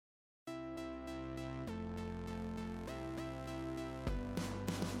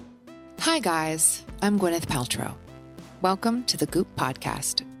Hi guys, I'm Gwyneth Paltrow. Welcome to the Goop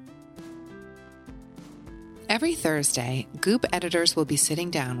Podcast. Every Thursday, Goop editors will be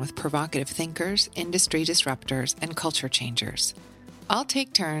sitting down with provocative thinkers, industry disruptors, and culture changers. I'll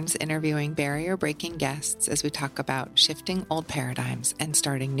take turns interviewing barrier-breaking guests as we talk about shifting old paradigms and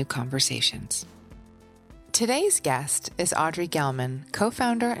starting new conversations. Today's guest is Audrey Gelman,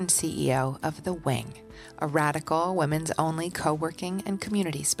 co-founder and CEO of The Wing, a radical women's-only co-working and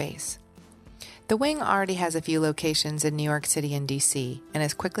community space. The Wing already has a few locations in New York City and DC and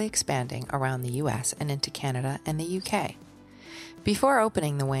is quickly expanding around the US and into Canada and the UK. Before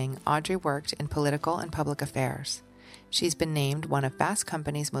opening The Wing, Audrey worked in political and public affairs. She's been named one of Fast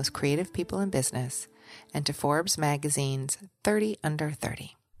Company's most creative people in business and to Forbes magazine's 30 Under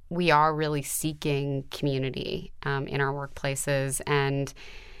 30. We are really seeking community in our workplaces, and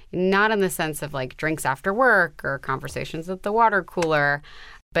not in the sense of like drinks after work or conversations at the water cooler,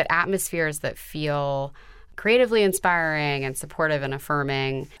 but atmospheres that feel creatively inspiring and supportive and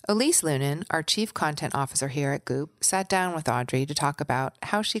affirming. Elise Lunan, our chief content officer here at Goop, sat down with Audrey to talk about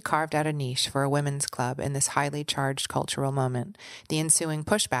how she carved out a niche for a women's club in this highly charged cultural moment, the ensuing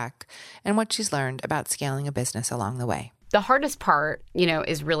pushback, and what she's learned about scaling a business along the way. The hardest part,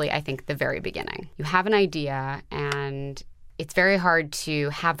 is really, I think, the very beginning. You have an idea, and it's very hard to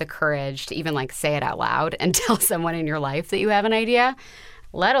have the courage to even say it out loud and tell someone in your life that you have an idea,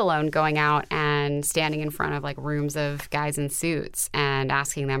 let alone going out and standing in front of rooms of guys in suits and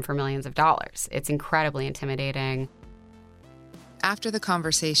asking them for millions of dollars. It's incredibly intimidating. After the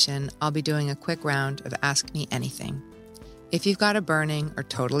conversation, I'll be doing a quick round of Ask Me Anything. If you've got a burning or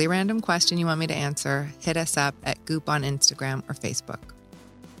totally random question you want me to answer, hit us up at Goop on Instagram or Facebook.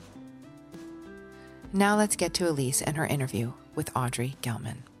 Now let's get to Elise and her interview with Audrey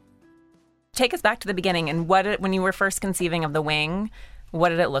Gelman. Take us back to the beginning and when you were first conceiving of The Wing, what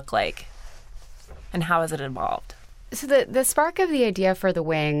did it look like? And how has it evolved? So the spark of the idea for The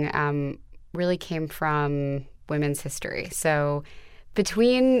Wing really came from women's history. So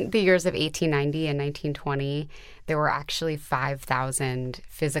between the years of 1890 and 1920, there were actually 5,000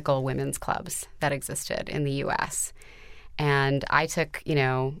 physical women's clubs that existed in the U.S. And I took,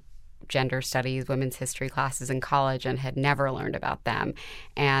 gender studies, women's history classes in college and had never learned about them.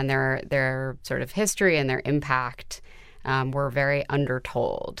 And their sort of history and their impact were very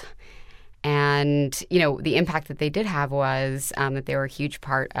undertold. And, the impact that they did have was that they were a huge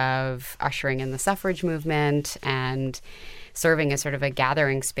part of ushering in the suffrage movement and serving as sort of a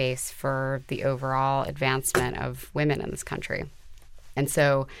gathering space for the overall advancement of women in this country. And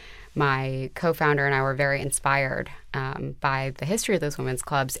so my co-founder and I were very inspired by the history of those women's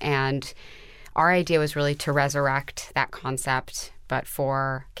clubs. And our idea was really to resurrect that concept, but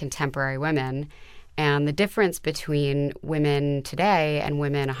for contemporary women. And the difference between women today and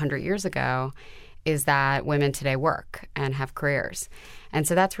women 100 years ago is that women today work and have careers. And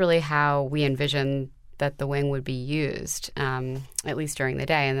so that's really how we envision that The Wing would be used, at least during the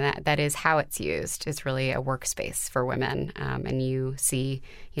day. And that is how it's used. It's really a workspace for women. And you see,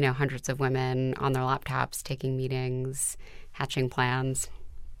 hundreds of women on their laptops taking meetings, hatching plans.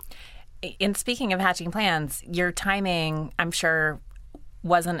 And speaking of hatching plans, your timing, I'm sure,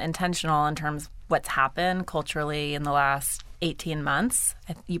 wasn't intentional in terms of what's happened culturally in the last 18 months.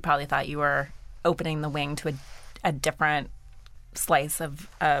 You probably thought you were opening The Wing to a different slice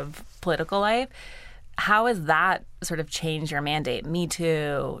of political life. How has that sort of changed your mandate? Me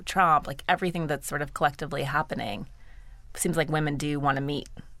Too, Trump, everything that's sort of collectively happening. Seems like women do want to meet.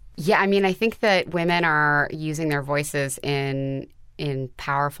 Yeah, I think that women are using their voices in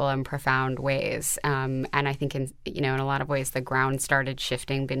powerful and profound ways. And I think in a lot of ways, the ground started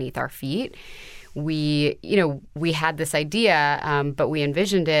shifting beneath our feet. We had this idea, but we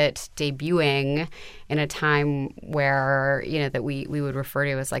envisioned it debuting in a time where, that we would refer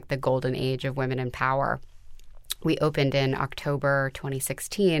to as the golden age of women in power. We opened in October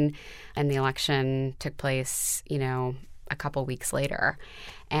 2016, and the election took place, a couple weeks later.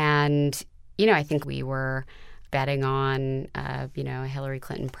 And, I think we were betting on, a Hillary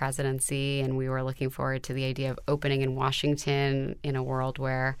Clinton presidency, and we were looking forward to the idea of opening in Washington in a world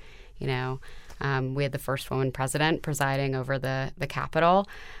where, we had the first woman president presiding over the Capitol.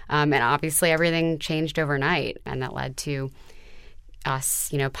 And obviously everything changed overnight, and that led to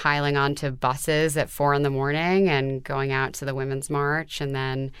us, piling onto buses at 4 a.m. and going out to the Women's March, and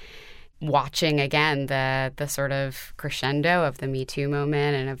then watching again the sort of crescendo of the Me Too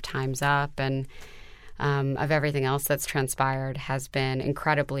moment and of Time's Up and of everything else that's transpired has been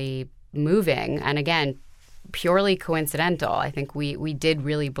incredibly moving. And again, purely coincidental. I think we did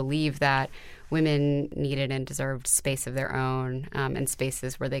really believe that women needed and deserved space of their own, and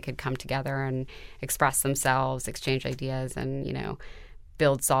spaces where they could come together and express themselves, exchange ideas, and,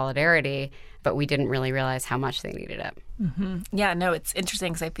 build solidarity. But we didn't really realize how much they needed it. Mm-hmm. Yeah, no, it's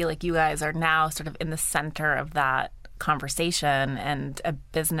interesting because I feel like you guys are now sort of in the center of that conversation, and a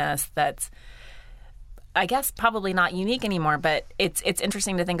business that's, I guess, probably not unique anymore, but it's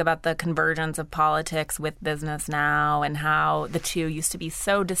interesting to think about the convergence of politics with business now, and how the two used to be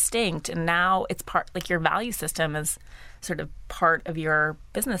so distinct, and now it's part, like, your value system is sort of part of your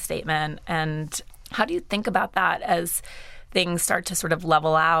business statement. And how do you think about that as things start to sort of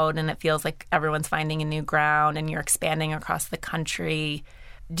level out and it feels like everyone's finding a new ground and you're expanding across the country?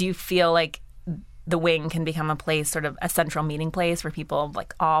 Do you feel like the Wing can become a place, sort of a central meeting place for people of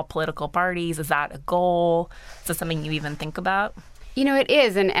like all political parties? Is that a goal? Is that something you even think about? It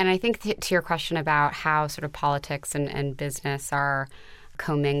is. And I think to your question about how sort of politics and business are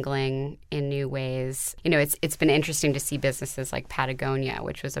commingling in new ways, it's been interesting to see businesses like Patagonia,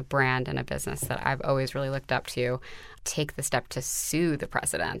 which was a brand and a business that I've always really looked up to, take the step to sue the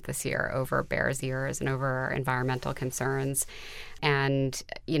president this year over Bears Ears and over environmental concerns. And,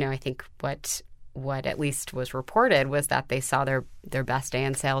 I think what at least was reported was that they saw their best day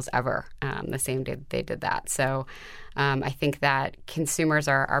in sales ever the same day they did that. So I think that consumers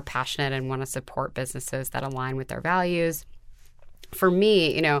are passionate and want to support businesses that align with their values. For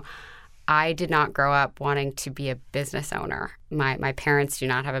me, I did not grow up wanting to be a business owner. My parents do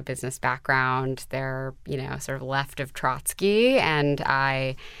not have a business background. They're, sort of left of Trotsky. And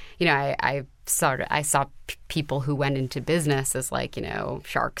I saw people who went into business as like,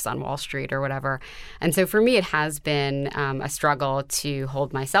 sharks on Wall Street or whatever. And so for me, it has been a struggle to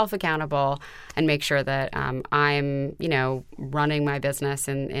hold myself accountable and make sure that I'm, running my business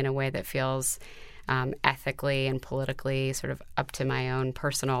in a way that feels ethically and politically sort of up to my own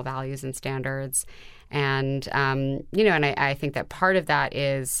personal values and standards. And, and I think that part of that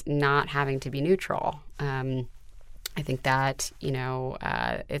is not having to be neutral. I think that,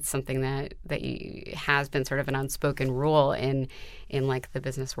 it's something that has been sort of an unspoken rule in like the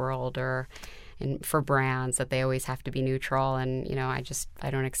business world or for brands, that they always have to be neutral. And, I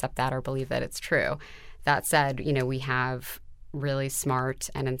don't accept that or believe that it's true. That said, we have really smart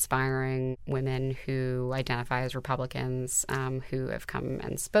and inspiring women who identify as Republicans, who have come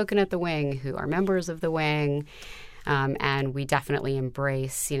and spoken at the Wing, who are members of the Wing. And we definitely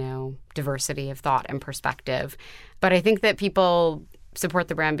embrace, diversity of thought and perspective. But I think that people support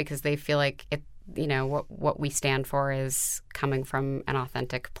the brand because they feel like it, what we stand for is coming from an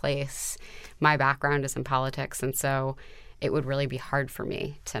authentic place. My background is in politics, and so it would really be hard for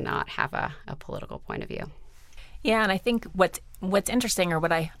me to not have a political point of view. Yeah, and I think what's interesting, or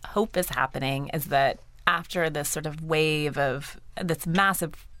what I hope is happening, is that after this sort of wave of this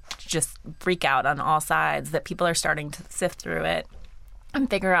massive just freak out on all sides, that people are starting to sift through it and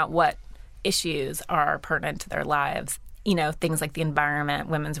figure out what issues are pertinent to their lives. Things like the environment,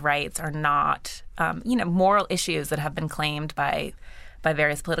 women's rights are not, moral issues that have been claimed by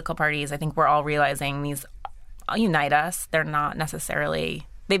various political parties. I think we're all realizing these unite us. They're not necessarily,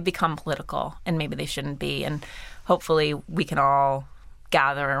 they've become political, and maybe they shouldn't be. And hopefully we can all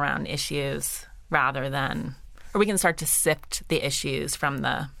gather around issues rather than, or we can start to sift the issues from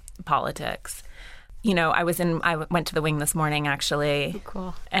the politics. I went to the Wing this morning, actually. Oh,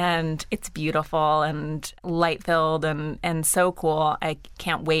 cool. And it's beautiful and light-filled and so cool. I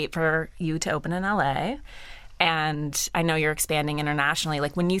can't wait for you to open in LA. And I know you're expanding internationally.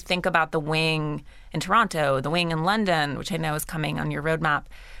 Like, when you think about the Wing in Toronto, the Wing in London, which I know is coming on your roadmap,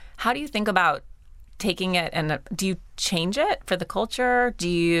 how do you think about taking it, and do you change it for the culture?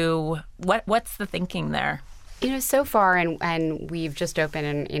 What's the thinking there? So far, and we've just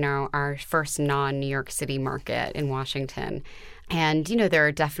opened in, our first non-New York City market in Washington. And, there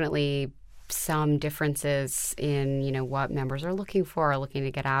are definitely some differences in, what members are looking for or looking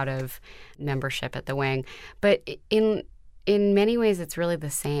to get out of membership at the Wing. But in many ways, it's really the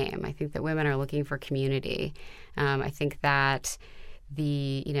same. I think that women are looking for community. I think that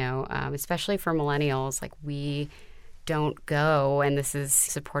especially for millennials, like, we don't go, and this is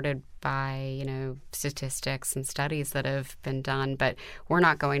supported by, statistics and studies that have been done, but we're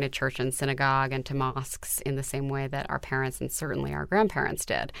not going to church and synagogue and to mosques in the same way that our parents and certainly our grandparents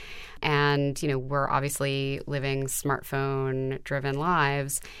did. And, we're obviously living smartphone-driven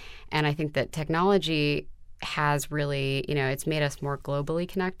lives. And I think that technology has really, it's made us more globally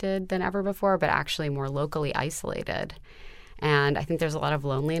connected than ever before, but actually more locally isolated. And I think there's a lot of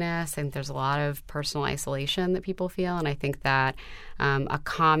loneliness. I think there's a lot of personal isolation that people feel. And I think that a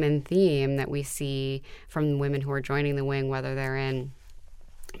common theme that we see from women who are joining the Wing, whether they're in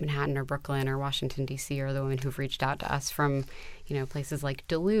Manhattan or Brooklyn or Washington, D.C. are the women who've reached out to us from, places like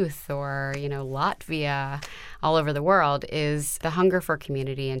Duluth or, Latvia, all over the world, is the hunger for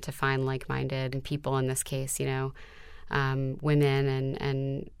community and to find like-minded people, in this case, women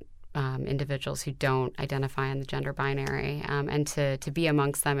and individuals who don't identify in the gender binary, and to be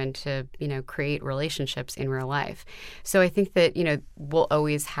amongst them and to, create relationships in real life. So I think that, we'll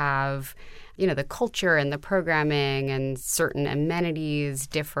always have the culture and the programming and certain amenities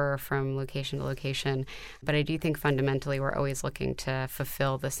differ from location to location. But I do think fundamentally we're always looking to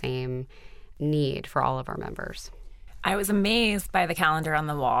fulfill the same need for all of our members. I was amazed by the calendar on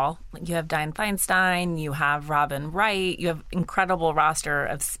the wall. You have Dianne Feinstein, you have Robin Wright, you have incredible roster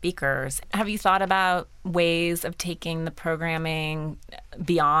of speakers. Have you thought about ways of taking the programming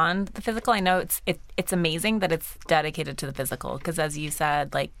beyond the physical? I know it's amazing that it's dedicated to the physical because, as you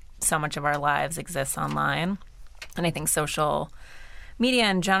said, so much of our lives exists online. And I think social media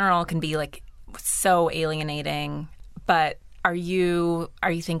in general can be so alienating. But are you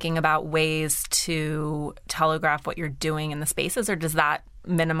thinking about ways to telegraph what you're doing in the spaces, or does that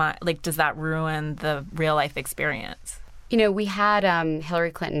does that ruin the real life experience? We had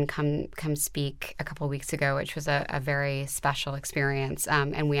Hillary Clinton come speak a couple of weeks ago, which was a very special experience.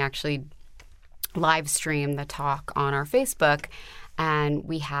 And we actually live streamed the talk on our Facebook. And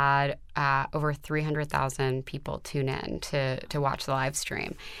we had over 300,000 people tune in to watch the live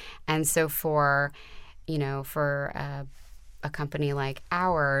stream. And so for a company like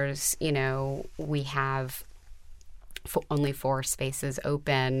ours, we have only 4 spaces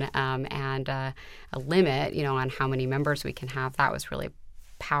open and a limit, on how many members we can have. That was really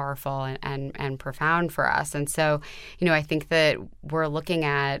powerful and profound for us. And so, I think that we're looking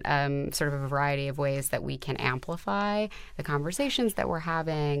at sort of a variety of ways that we can amplify the conversations that we're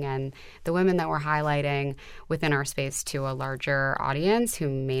having and the women that we're highlighting within our space to a larger audience who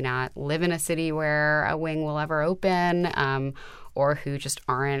may not live in a city where a wing will ever open, or who just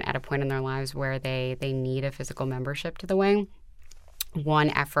aren't at a point in their lives where they need a physical membership to the wing. One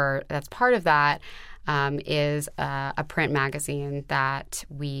effort that's part of that is a print magazine that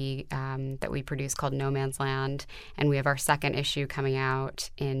we produce called No Man's Land, and we have our second issue coming out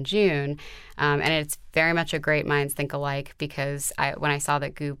in June. And it's very much a great minds think alike because when I saw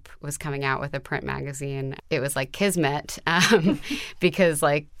that Goop was coming out with a print magazine, it was like kismet because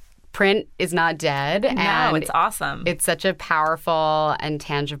print is not dead. No, it's awesome. It's such a powerful and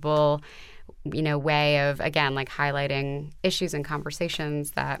tangible way of, again, highlighting issues and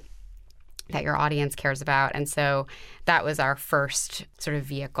conversations that your audience cares about. And so that was our first sort of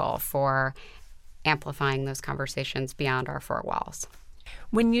vehicle for amplifying those conversations beyond our 4 walls.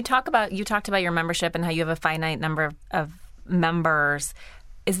 When you talked about your membership and how you have a finite number of members,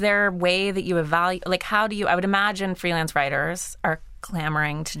 is there a way that you evaluate, I would imagine freelance writers are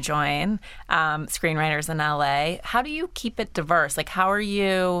clamoring to join, screenwriters in LA. How do you keep it diverse? How are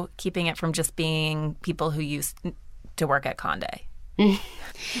you keeping it from just being people who used to work at Condé?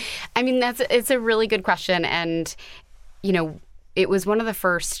 I mean, it's a really good question. And, it was one of the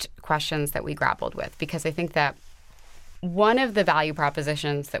first questions that we grappled with because I think that one of the value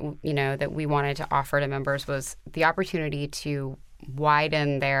propositions that, that we wanted to offer to members was the opportunity to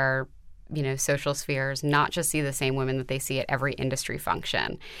widen their social spheres, not just see the same women that they see at every industry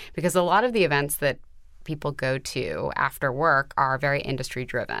function. Because a lot of the events that people go to after work are very industry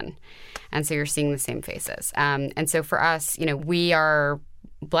driven. And so you're seeing the same faces. And so for us, we are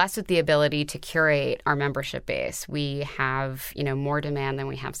blessed with the ability to curate our membership base. We have, more demand than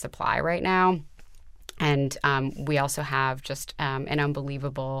we have supply right now. And we also have just an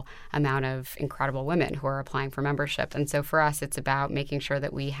unbelievable amount of incredible women who are applying for membership. And so for us, it's about making sure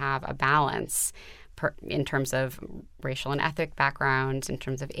that we have a balance in terms of racial and ethnic backgrounds, in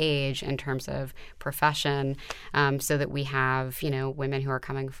terms of age, in terms of profession, so that we have, women who are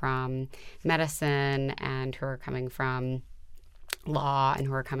coming from medicine and who are coming from law and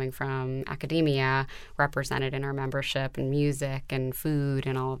who are coming from academia represented in our membership, and music and food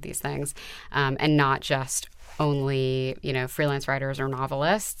and all of these things, and not just only, freelance writers or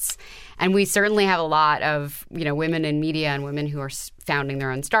novelists. And we certainly have a lot of, women in media and women who are founding their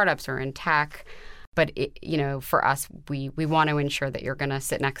own startups or in tech. But, for us, we want to ensure that you're going to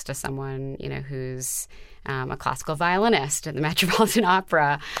sit next to someone, who's a classical violinist at the Metropolitan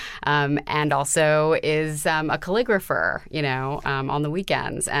Opera, and also is a calligrapher, on the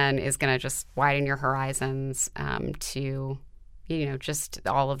weekends, and is going to just widen your horizons to, just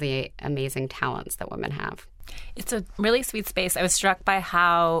all of the amazing talents that women have. It's a really sweet space. I was struck by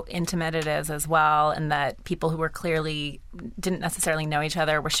how intimate it is as well, and that people who were clearly didn't necessarily know each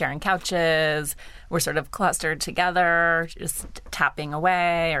other were sharing couches, were sort of clustered together, just tapping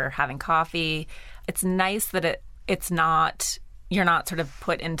away or having coffee. It's nice that it's not, you're not sort of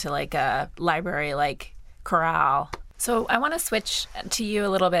put into like a library like corral. So I want to switch to you a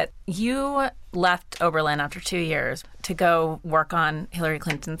little bit. You left Oberlin after 2 years to go work on Hillary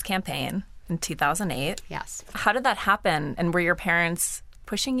Clinton's campaign in 2008. Yes. How did that happen? And were your parents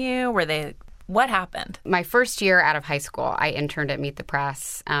pushing you? What happened? My first year out of high school, I interned at Meet the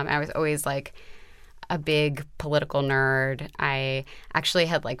Press. I was always like a big political nerd. I actually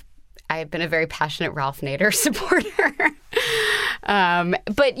I've been a very passionate Ralph Nader supporter.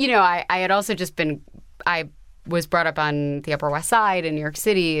 But, I had also just I was brought up on the Upper West Side in New York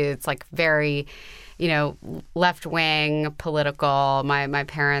City. It's like very, left-wing political. My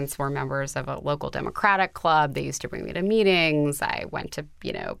parents were members of a local Democratic club. They used to bring me to meetings. I went to,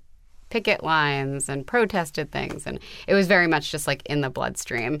 picket lines and protested things. And it was very much just like in the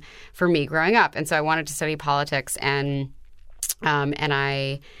bloodstream for me growing up. And so I wanted to study politics, and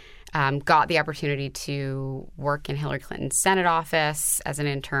I got the opportunity to work in Hillary Clinton's Senate office as an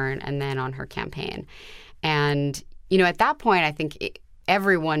intern and then on her campaign. And, at that point, I think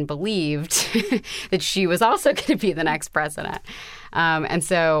everyone believed that she was also going to be the next president. And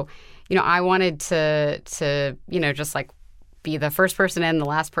so, I wanted to just like be the first person in, the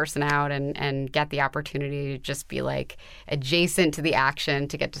last person out, and get the opportunity to just be like adjacent to the action,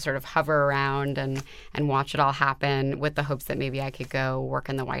 to get to sort of hover around and watch it all happen, with the hopes that maybe I could go work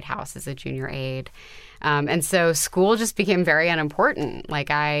in the White House as a junior aide. And so school just became very unimportant. Like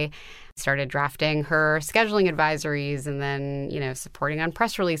I started drafting her scheduling advisories, and then, supporting on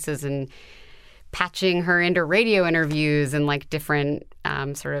press releases and patching her into radio interviews and like different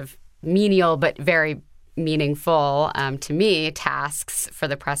sort of menial but very meaningful to me tasks for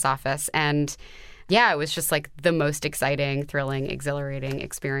the press office. And yeah, it was just like the most exciting, thrilling, exhilarating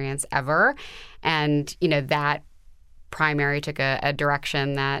experience ever. And, that primary took a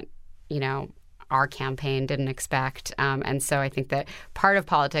direction that, our campaign didn't expect. And so I think that part of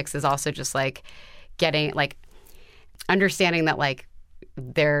politics is also just like understanding that like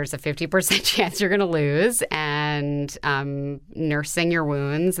there's a 50% chance you're going to lose, and nursing your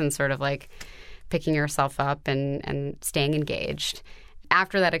wounds and sort of like picking yourself up and staying engaged.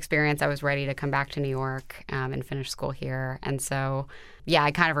 After that experience, I was ready to come back to New York and finish school here. And so, yeah,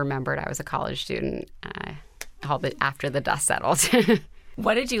 I kind of remembered I was a college student after the dust settled.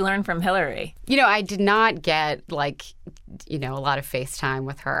 What did you learn from Hillary? I did not get a lot of FaceTime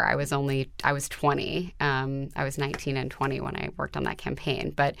with her. I was 20. I was 19 and 20 when I worked on that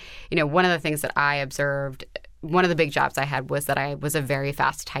campaign. But, one of the things that I observed, one of the big jobs I had was that I was a very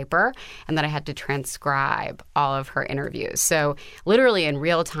fast typer, and that I had to transcribe all of her interviews. So literally in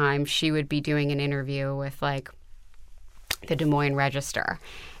real time, she would be doing an interview with like the Des Moines Register,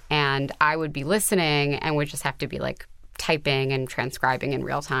 and I would be listening and would just have to be like typing and transcribing in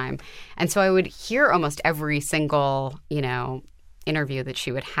real time. And so I would hear almost every single, interview that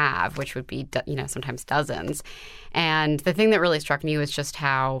she would have, which would be, sometimes dozens. And the thing that really struck me was just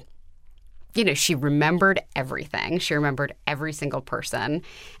how, she remembered everything. She remembered every single person,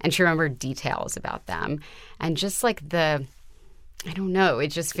 and she remembered details about them. And just like I don't know, it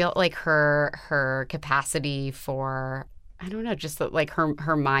just felt like her capacity for, I don't know, just like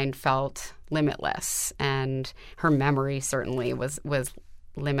her mind felt limitless, and her memory certainly was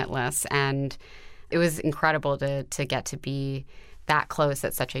limitless. And it was incredible to get to be that close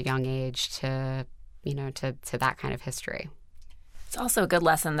at such a young age to that kind of history. It's also a good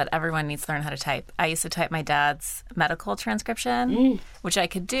lesson that everyone needs to learn how to type. I used to type my dad's medical transcription, which I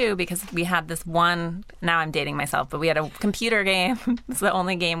could do because we had this one, now I'm dating myself, but we had a computer game. It's the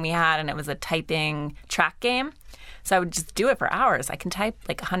only game we had, and it was a typing track game. So I would just do it for hours. I can type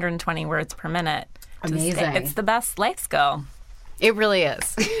like 120 words per minute. Amazing. It's the best life skill. It really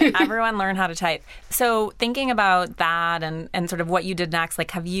is. Everyone learn how to type. So thinking about that and sort of what you did next,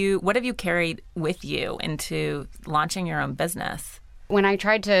 like what have you carried with you into launching your own business? When I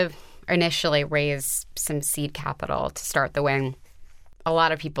tried to initially raise some seed capital to start the wing, a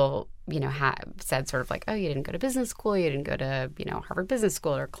lot of people, said sort of like, oh, you didn't go to business school, you didn't go to, Harvard Business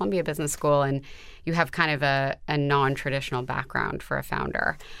School or Columbia Business School, and you have kind of a non-traditional background for a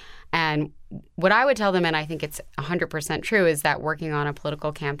founder. And what I would tell them, and I think it's 100% true, is that working on a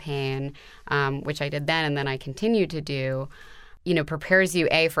political campaign, which I did then and then I continue to do, prepares you,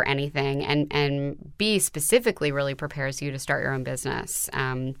 A, for anything, and B, specifically really prepares you to start your own business,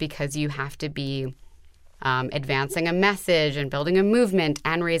 because you have to be advancing a message and building a movement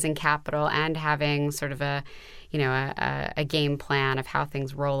and raising capital and having sort of a game plan of how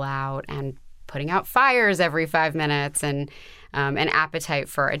things roll out and putting out fires every 5 minutes and an appetite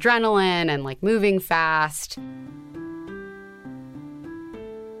for adrenaline and like moving fast.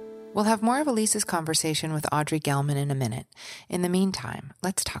 We'll have more of Elise's conversation with Audrey Gelman in a minute. In the meantime,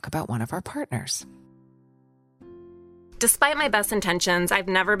 let's talk about one of our partners. Despite my best intentions, I've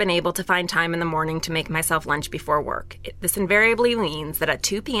never been able to find time in the morning to make myself lunch before work. This invariably means that at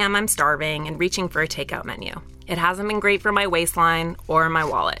 2 p.m. I'm starving and reaching for a takeout menu. It hasn't been great for my waistline or my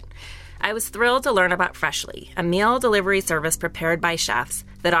wallet. I was thrilled to learn about Freshly, a meal delivery service prepared by chefs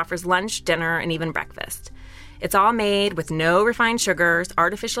that offers lunch, dinner, and even breakfast. It's all made with no refined sugars,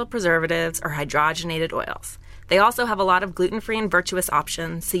 artificial preservatives, or hydrogenated oils. They also have a lot of gluten-free and virtuous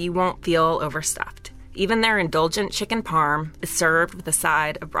options, so you won't feel overstuffed. Even their indulgent chicken parm is served with a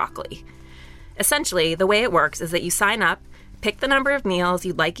side of broccoli. Essentially, the way it works is that you sign up, pick the number of meals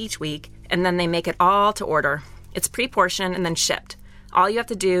you'd like each week, and then they make it all to order. It's pre-portioned and then shipped. All you have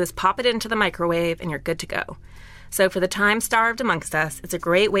to do is pop it into the microwave and you're good to go. So for the time-starved amongst us, it's a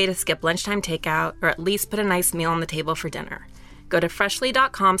great way to skip lunchtime takeout or at least put a nice meal on the table for dinner. Go to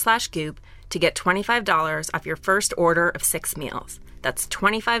freshly.com/goop to get $25 off your first order of 6 meals. That's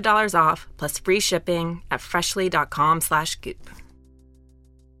 $25 off plus free shipping at freshly.com/goop.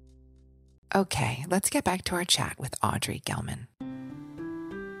 Okay, let's get back to our chat with Audrey Gelman.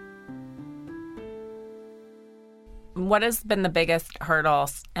 What has been the biggest hurdle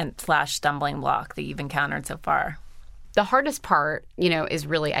and / stumbling block that you've encountered so far? The hardest part, is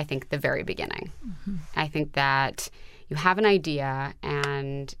really, I think, the very beginning. Mm-hmm. I think that you have an idea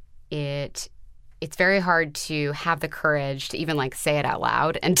and it's very hard to have the courage to even say it out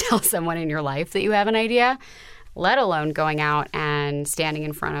loud and tell someone in your life that you have an idea, let alone going out and standing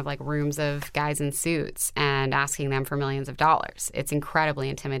in front of rooms of guys in suits and asking them for millions of dollars. It's incredibly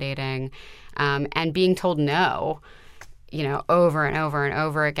intimidating. And being told no, over and over and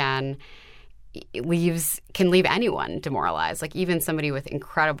over again can leave anyone demoralized, even somebody with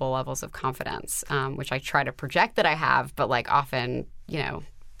incredible levels of confidence, which I try to project that I have, but often,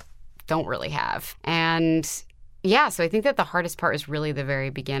 don't really have. And yeah, so I think that the hardest part is really the very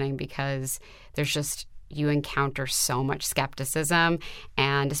beginning because you encounter so much skepticism.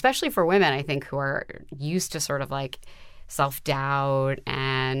 And especially for women, I think, who are used to sort of self-doubt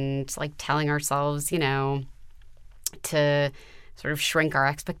and telling ourselves, to sort of shrink our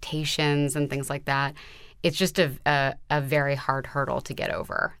expectations and things like that. It's just a very hard hurdle to get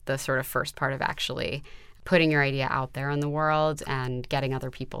over, the sort of first part of actually putting your idea out there in the world and getting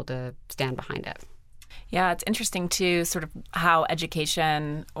other people to stand behind it. Yeah, it's interesting, too, sort of how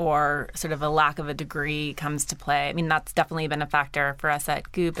education or sort of a lack of a degree comes to play. I mean, that's definitely been a factor for us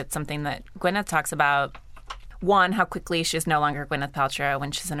at Goop. It's something that Gwyneth talks about. One, how quickly she's no longer Gwyneth Paltrow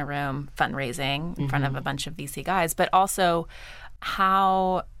when she's in a room fundraising in front of a bunch of VC guys, but also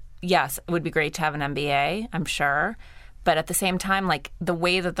how, yes, it would be great to have an MBA, I'm sure, but at the same time, the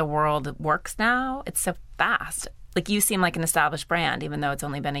way that the world works now, it's so fast. You seem like an established brand, even though it's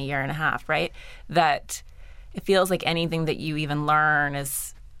only been a year and a half, right? That it feels like anything that you even learn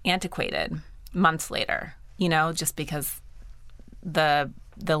is antiquated months later, just because the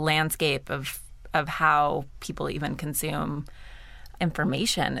landscape of how people even consume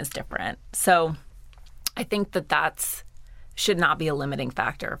information is different. So I think that should not be a limiting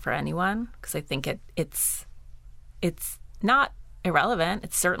factor for anyone, because I think it's not irrelevant.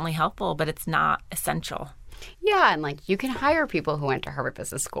 It's certainly helpful, but it's not essential. Yeah, and you can hire people who went to Harvard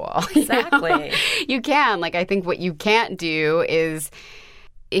Business School. Exactly. You can. I think what you can't do is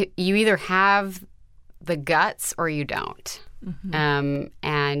you either have the guts or you don't. Mm-hmm.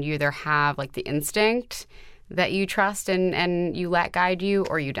 And you either have the instinct that you trust and you let guide you,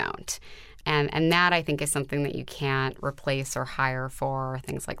 or you don't. And that, I think, is something that you can't replace or hire for, or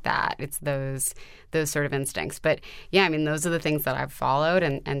things like that. It's those sort of instincts. But yeah, I mean, those are the things that I've followed,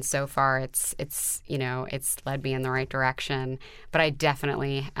 and so far it's led me in the right direction. But I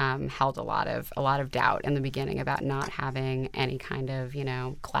definitely held a lot of doubt in the beginning about not having any kind of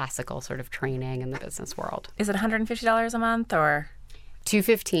classical sort of training in the business world. Is it $150 a month or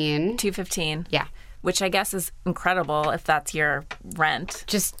 $215? $215. Yeah. Which I guess is incredible if that's your rent.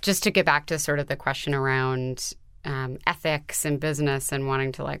 Just to get back to sort of the question around ethics and business and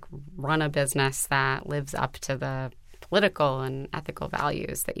wanting to run a business that lives up to the political and ethical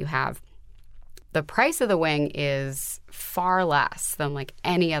values that you have. The price of the wing is far less than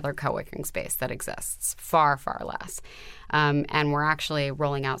any other co-working space that exists. Far, far less. And we're actually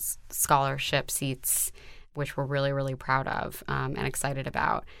rolling out scholarship seats, which we're really, really proud of and excited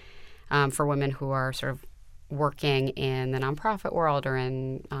about. For women who are sort of working in the nonprofit world or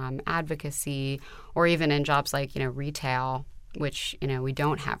in advocacy, or even in jobs like, retail, which, we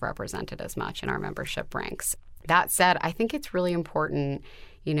don't have represented as much in our membership ranks. That said, I think it's really important,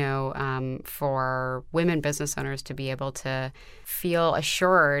 for women business owners to be able to feel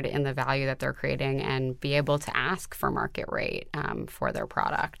assured in the value that they're creating and be able to ask for market rate for their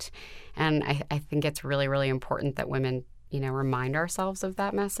product. And I think it's really, really important that women, remind ourselves of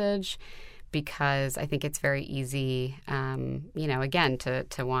that message, because I think it's very easy, again, to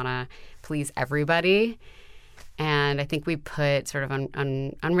want to please everybody. And I think we put sort of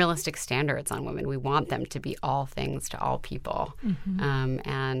unrealistic standards on women. We want them to be all things to all people,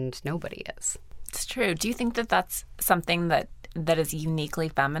 and nobody is. It's true. Do you think that that's something that is uniquely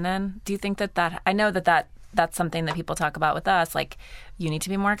feminine? Do you think that I know that's something that people talk about with us, like you need to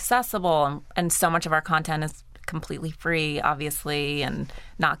be more accessible, and so much of our content is completely free, obviously, and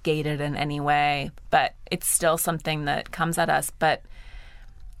not gated in any way, but it's still something that comes at us. But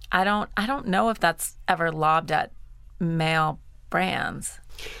I don't know if that's ever lobbed at male brands.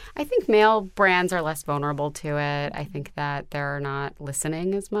 I think male brands are less vulnerable to it. I think that they're not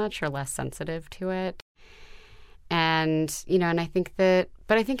listening as much or less sensitive to it. And, and I think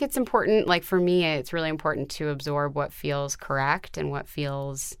it's important, like for me, it's really important to absorb what feels correct and what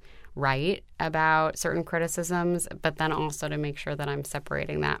feels right about certain criticisms, but then also to make sure that I'm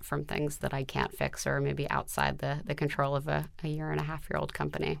separating that from things that I can't fix or maybe outside the control of a 1.5-year-old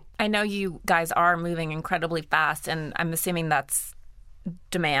company. I know you guys are moving incredibly fast, and I'm assuming that's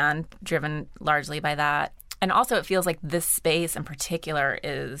demand driven largely by that. And also it feels like this space in particular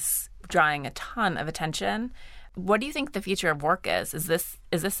is drawing a ton of attention. What do you think the future of work is? Is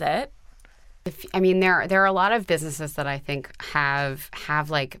this it? There are a lot of businesses that I think have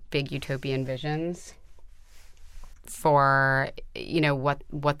like big utopian visions for,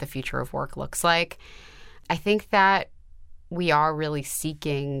 what the future of work looks like. I think that we are really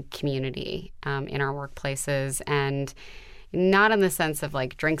seeking community in our workplaces, and not in the sense of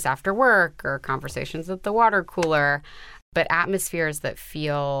like drinks after work or conversations at the water cooler, but atmospheres that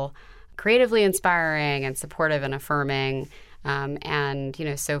feel creatively inspiring and supportive and affirming.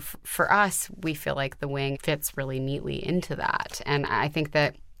 So for us, we feel like the wing fits really neatly into that. And I think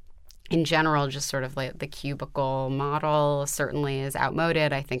that in general, just sort of like the cubicle model certainly is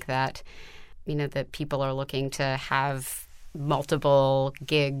outmoded. I think that, that people are looking to have multiple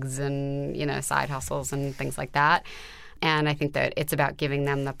gigs and, side hustles and things like that. And I think that it's about giving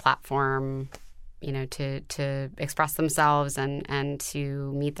them the platform, to express themselves and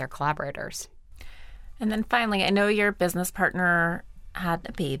to meet their collaborators. And then finally, I know your business partner had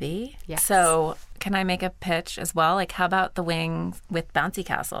a baby. Yes. So can I make a pitch as well? Like, how about the wing with bouncy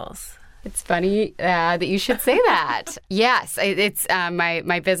castles? It's funny that you should say that. Yes, it's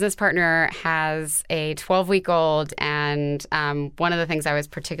my business partner has a 12-week-old, and one of the things I was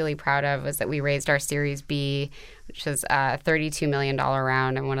particularly proud of was that we raised our Series B, which is a $32 million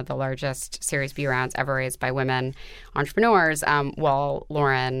round and one of the largest Series B rounds ever raised by women entrepreneurs, while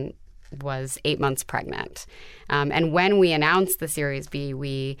Lauren was 8 months pregnant. And when we announced the Series B,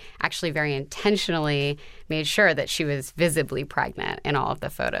 we actually very intentionally made sure that she was visibly pregnant in all of the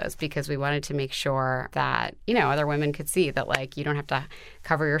photos, because we wanted to make sure that, other women could see that, like, you don't have to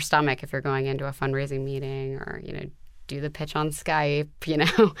cover your stomach if you're going into a fundraising meeting or, do the pitch on Skype,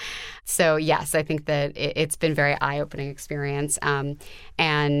 So, yes, I think that it's been a very eye-opening experience.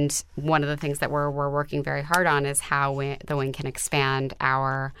 And one of the things that we're working very hard on is how the wing can expand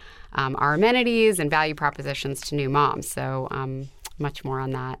our amenities and value propositions to new moms. So much more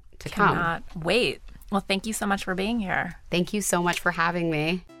on that to come. Cannot wait. Well, thank you so much for being here. Thank you so much for having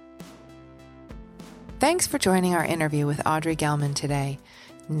me. Thanks for joining our interview with Audrey Gelman today.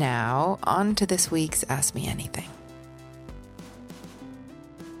 Now, on to this week's Ask Me Anything.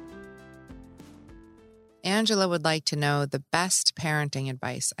 Angela would like to know the best parenting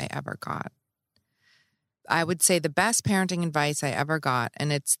advice I ever got. I would say the best parenting advice I ever got,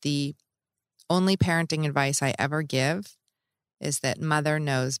 and it's the only parenting advice I ever give, is that mother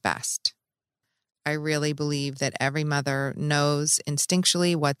knows best. I really believe that every mother knows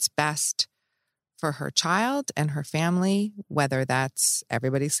instinctually what's best for her child and her family, whether that's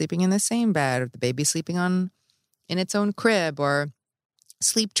everybody sleeping in the same bed or the baby sleeping in its own crib or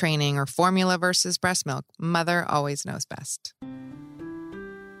sleep training or formula versus breast milk. Mother always knows best.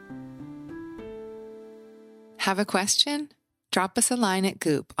 Have a question? Drop us a line at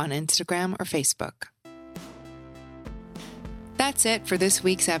Goop on Instagram or Facebook. That's it for this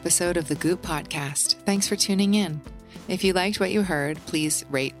week's episode of the Goop Podcast. Thanks for tuning in. If you liked what you heard, please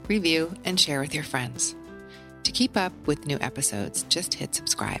rate, review, and share with your friends. To keep up with new episodes, just hit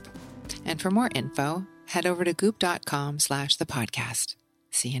subscribe. And for more info, head over to goop.com/thepodcast.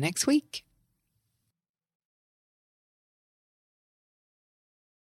 See you next week.